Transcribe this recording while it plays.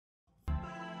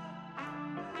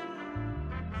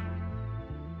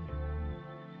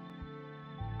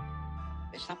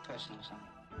It's not personal, son.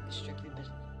 It's strictly business.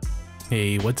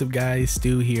 Hey, what's up guys,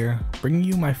 Stu here, bringing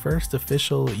you my first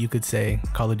official, you could say,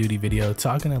 Call of Duty video,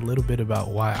 talking a little bit about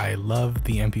why I love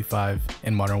the MP5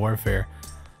 in Modern Warfare.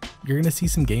 You're going to see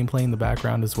some gameplay in the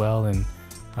background as well, and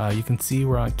you can see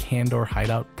we're on Candor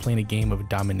Hideout playing a game of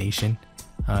domination.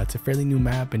 It's a fairly new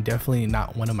map and definitely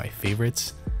not one of my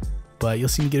favorites, but you'll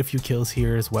see me get a few kills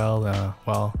here as well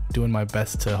while doing my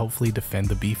best to hopefully defend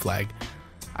the B flag.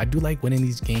 I do like winning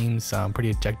these games. I'm a pretty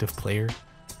objective player.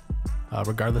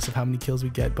 Regardless of how many kills we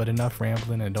get, but enough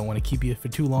rambling, and I don't want to keep you for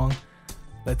too long.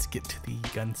 Let's get to the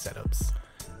gun setups.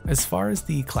 As far as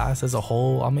the class as a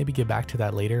whole, I'll maybe get back to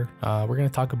that later. We're going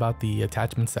to talk about the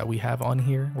attachments that we have on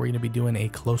here. We're going to be doing a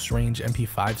close range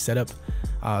MP5 setup.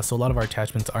 So a lot of our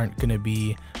attachments aren't going to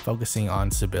be focusing on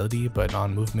stability, but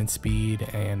on movement speed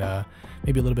and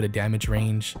maybe a little bit of damage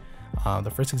range.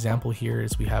 The first example here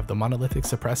is we have the monolithic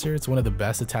suppressor. It's one of the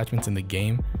best attachments in the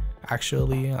game.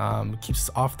 Actually, keeps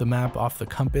us off the map, off the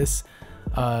compass,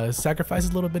 sacrifices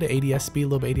a little bit of ADS speed, a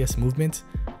little bit of ADS movement,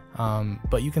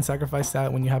 but you can sacrifice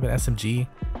that when you have an SMG,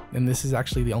 and this is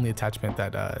actually the only attachment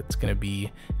that it's going to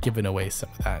be giving away some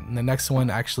of that. And the next one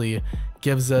actually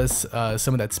gives us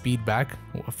some of that speed back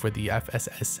for the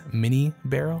FSS mini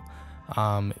barrel.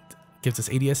 It gives us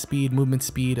ADS speed, movement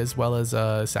speed, as well as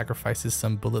sacrifices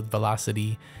some bullet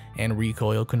velocity and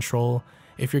recoil control.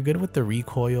 If you're good with the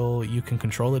recoil, you can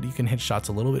control it. You can hit shots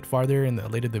a little bit farther. And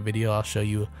later in the video, I'll show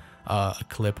you a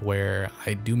clip where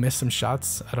I do miss some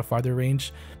shots at a farther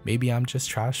range. Maybe I'm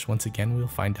just trash. Once again, we'll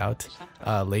find out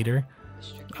later.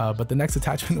 But the next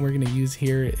attachment we're going to use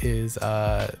here is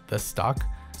the stock.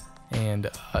 And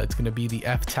it's going to be the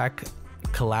F-Tac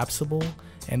collapsible.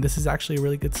 And this is actually a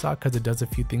really good stock because it does a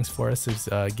few things for us.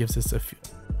 It gives us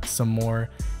some more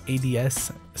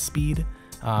ADS speed.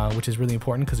 Which is really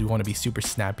important because we want to be super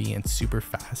snappy and super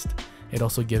fast. It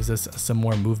also gives us some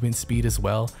more movement speed as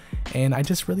well. And I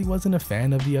just really wasn't a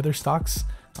fan of the other stocks.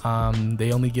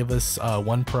 They only give us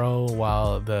 1 pro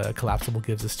while the collapsible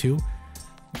gives us 2.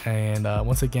 And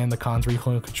once again, the cons: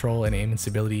 recoil control and aim and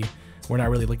stability. We're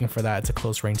not really looking for that. It's a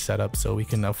close range setup, so we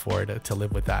can afford to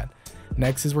live with that.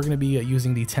 Next is we're going to be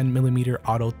using the 10mm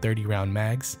auto 30 round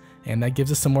mags, and that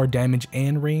gives us some more damage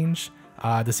and range.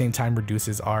 At the same time,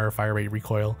 reduces our fire rate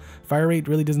recoil. Fire rate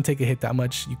really doesn't take a hit that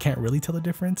much. You can't really tell the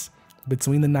difference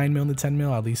between the 9mm and the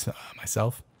 10mm, at least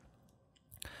myself.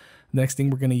 The next thing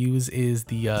we're going to use is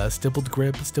the stippled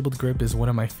grip. Stippled grip is one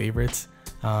of my favorites.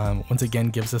 Once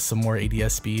again, gives us some more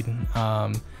ADS speed.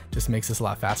 Just makes us a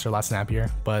lot faster, a lot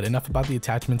snappier. But enough about the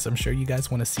attachments. I'm sure you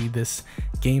guys want to see this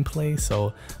gameplay,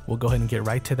 so we'll go ahead and get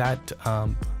right to that.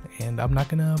 And I'm not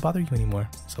going to bother you anymore,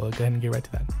 so I'll go ahead and get right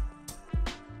to that.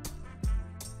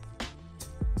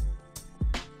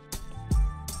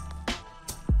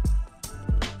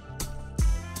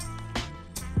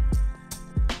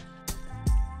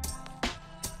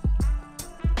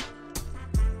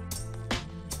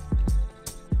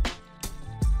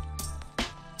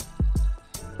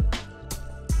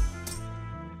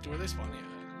 Where they spawning at?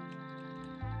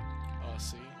 Oh,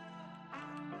 see.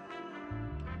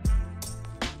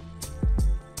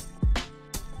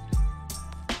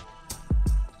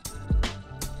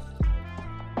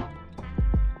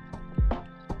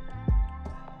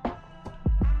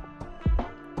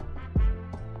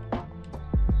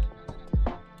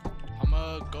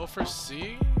 I'ma go for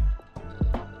C.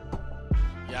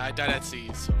 Yeah, I died at C,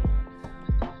 so.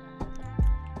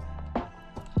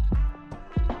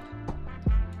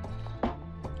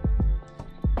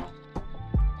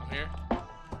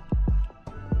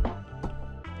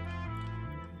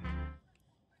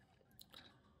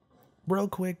 Real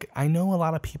quick, I know a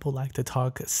lot of people like to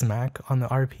talk smack on the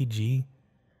RPG,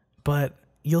 but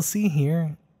you'll see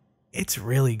here, it's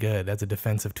really good as a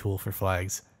defensive tool for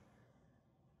flags.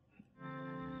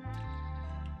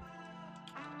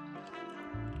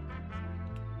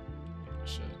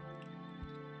 Shit.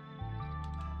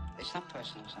 It's not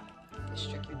personal, son. It's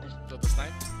strictly business. The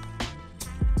snipe?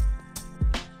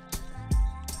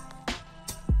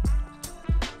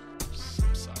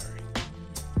 I'm sorry.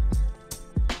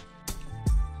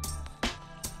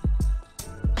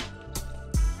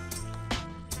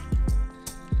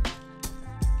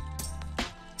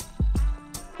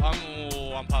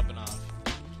 I'm popping off.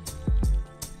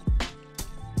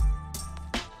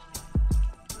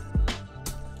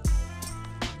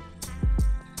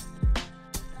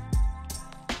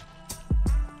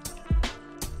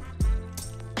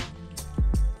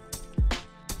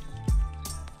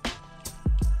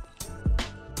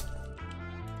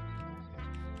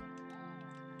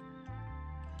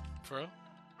 For real?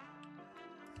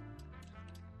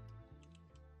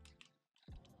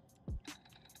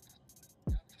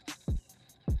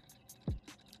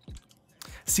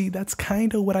 See, that's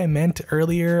kind of what I meant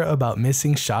earlier about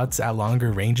missing shots at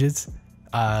longer ranges.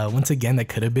 Once again, that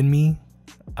could have been me.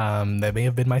 That may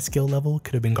have been my skill level,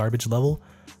 could have been garbage level,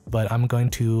 but I'm going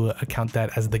to account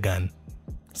that as the gun.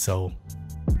 So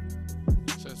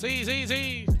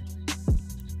Z.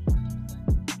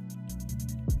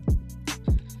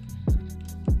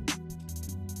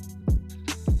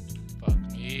 Fuck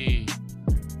me.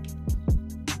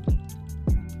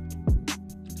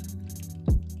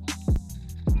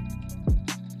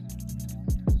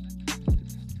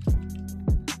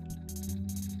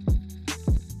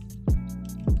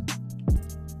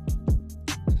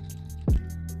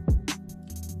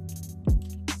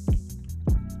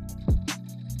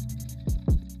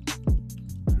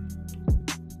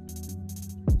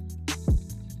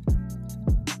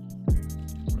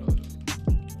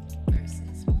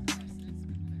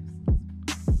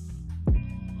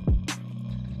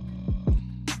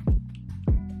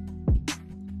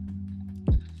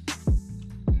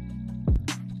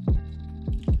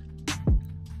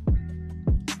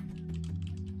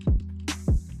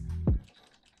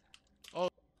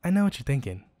 I know what you're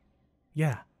thinking.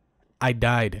 Yeah, I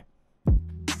died.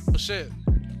 Oh shit.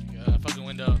 Yeah, fucking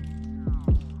window.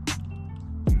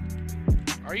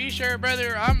 Are you sure,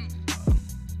 brother?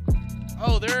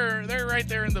 Oh, they're right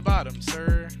there in the bottom,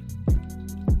 sir.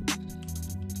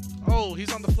 Oh,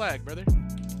 he's on the flag, brother.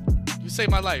 You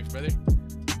saved my life, brother.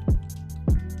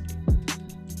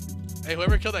 Hey,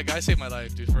 whoever killed that guy saved my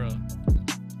life, dude, for real.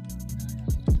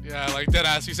 Yeah, like dead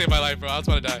ass, you saved my life, bro. I was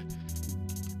about to die.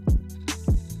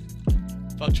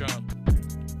 Fuck Trump.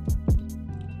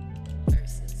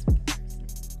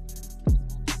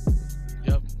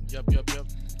 Yep.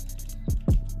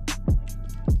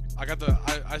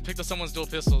 I picked up someone's dual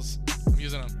pistols. I'm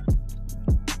using them.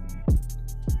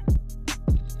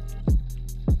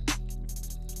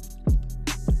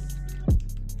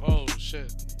 Oh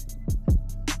shit.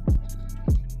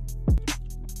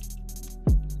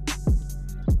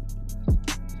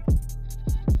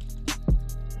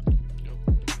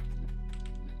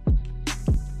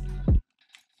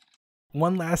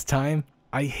 One last time,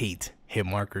 I hate hit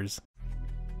markers.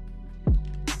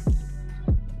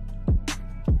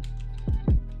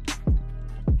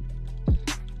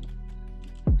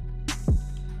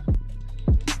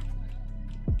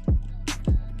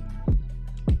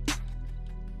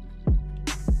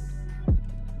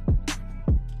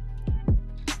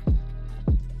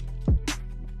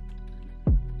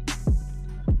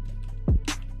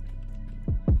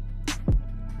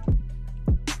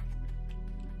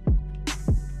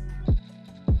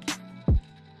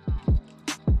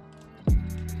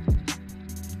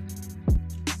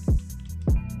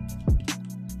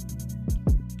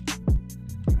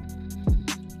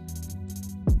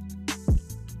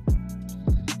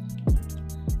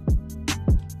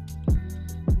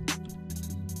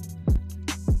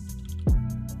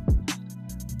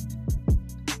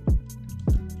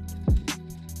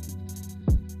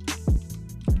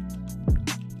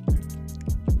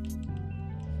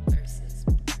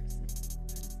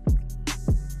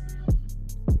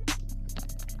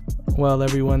 Well,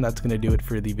 everyone, that's going to do it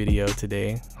for the video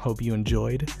today. Hope you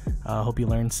enjoyed. Hope you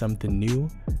learned something new.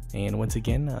 And once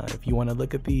again, if you want to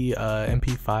look at the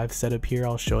MP5 setup here,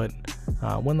 I'll show it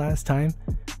one last time.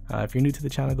 If you're new to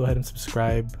the channel, go ahead and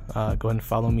subscribe. Go ahead and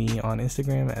follow me on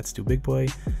Instagram at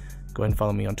StuBigBoy. Go ahead and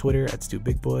follow me on Twitter at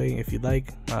StuBigBoy if you'd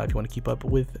like. If you want to keep up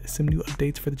with some new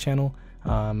updates for the channel.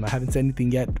 I haven't said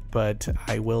anything yet, but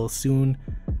I will soon.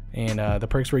 And the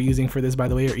perks we're using for this, by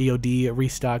the way, are EOD,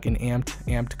 Restock, and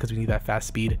Amped because we need that fast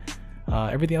speed.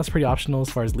 Everything else pretty optional as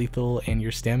far as lethal and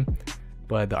your stim.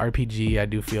 But the RPG, I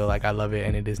do feel like I love it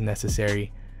and it is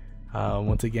necessary.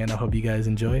 Once again, I hope you guys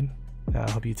enjoyed. I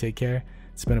hope you take care.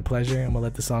 It's been a pleasure, and we'll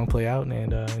let the song play out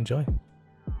and enjoy.